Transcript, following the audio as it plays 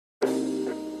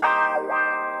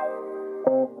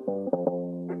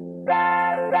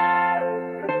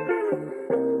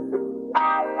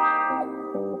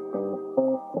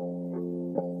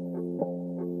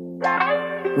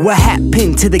What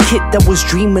happened to the kid that was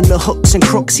dreaming of hooks and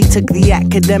crooks? He took the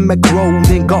academic road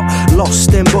and got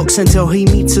lost in books until he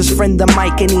meets his friend the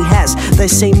Mike, and he has that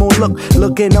same old look,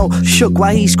 looking all shook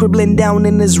while he's scribbling down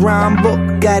in his rhyme book.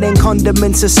 Adding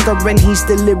condiments and stirring, he's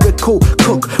the lyrical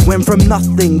cook. Went from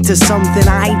nothing to something.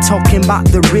 I ain't talking about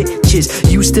the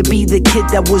riches. Used to be the kid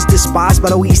that was despised by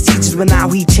all his teachers, but now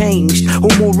he changed. Or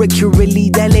more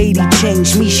accurately, that lady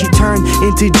changed me. She turned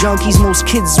into junkies, most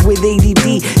kids with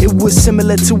ADD. It was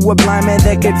similar to a blind man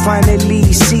that could finally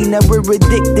see. Now we're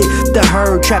addicted to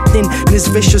her, trapped in this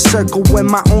vicious circle where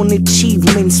my own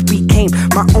achievements became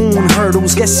my own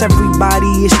hurdles. Guess everybody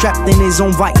is trapped in his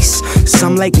own vice.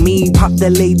 Some like me pop the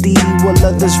lady while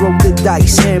others roll the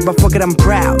dice. And but fuck it, I'm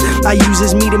proud. I use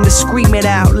this medium to scream it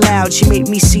out loud. She made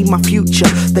me see my future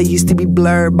that used to be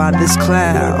blurred by this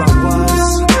cloud. Where I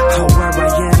was, where I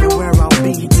am, and where I'll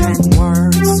be. 10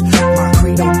 words, my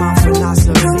credo, my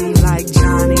philosophy, like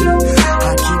Johnny.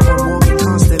 I keep on walking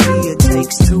constantly. It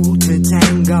takes 2 to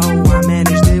tango. I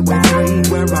managed it with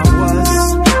 3. Where I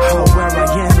was, where I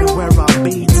am, and where I'll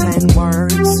be. 10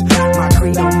 words, my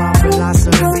credo, my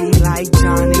philosophy, like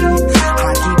Johnny.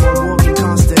 I keep on walking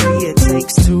constantly. It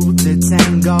takes 2 to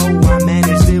tango. I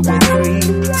managed it with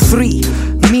 3.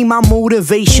 Me, my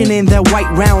motivation, and that white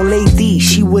round lady.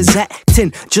 She was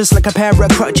acting just like a pair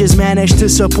of crutches. Managed to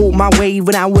support my wave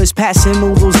when I was passing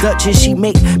all those Dutches. She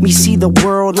make me see the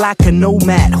world like a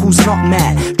nomad who's not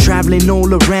mad. Traveling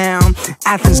all around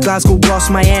Athens, Glasgow, Ross,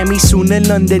 Miami, soon in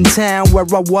London town. Where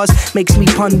I was makes me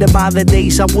ponder by the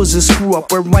days I was a screw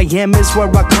up. Where I am is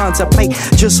where I contemplate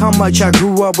just how much I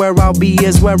grew up. Where I'll be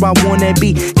is where I wanna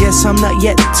be. Guess I'm not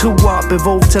yet too up,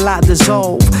 evolve till I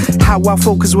dissolve. How I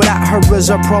focus without her is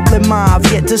a problem I've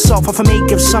yet to solve. If I may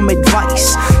give some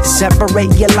advice,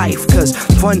 separate your life, cause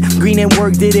fun, green and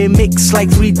work didn't mix like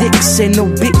 3 dicks and no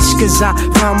bitch. Cause I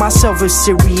found myself with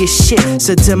serious shit.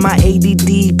 So to my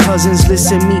ADD cousins,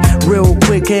 listen me real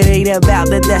quick. It ain't about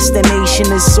the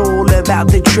destination, it's all about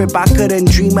the trip. I couldn't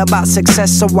dream about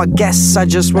success, so I guess I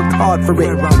just worked hard for it.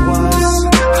 Where I was,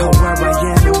 where I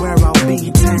am, and where I'll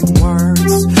be. 10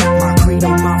 words, my credo,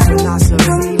 my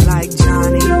philosophy, like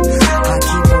Johnny. I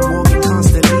keep on walking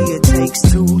constantly. It takes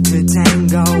 2 to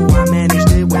tango. I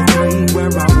managed it with 3. Where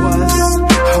I was,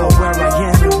 where I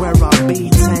am, and where I'll be.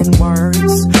 10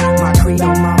 words, my credo,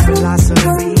 my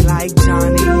philosophy, like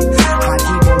Johnny. I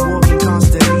keep on walking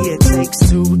constantly. It takes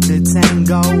 2 to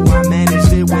tango. I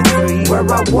managed it with 3. Where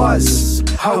I was,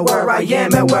 where I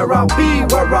am, and where I'll be.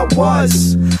 Where I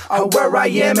was, where I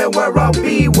am, and where I'll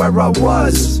be. Where I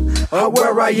was,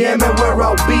 where I am, and where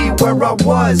I'll be. Where I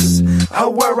was,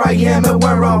 where I am, and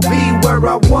where I'll be. Where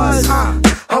I was,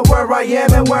 where I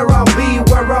am, and where I'll be.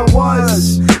 Where I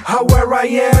was, where I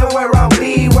am, and where I'll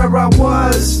be. Where I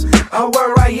was,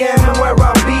 where I am, and where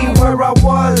I'll be. Where I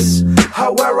was,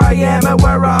 where I am, and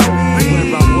where I'll be.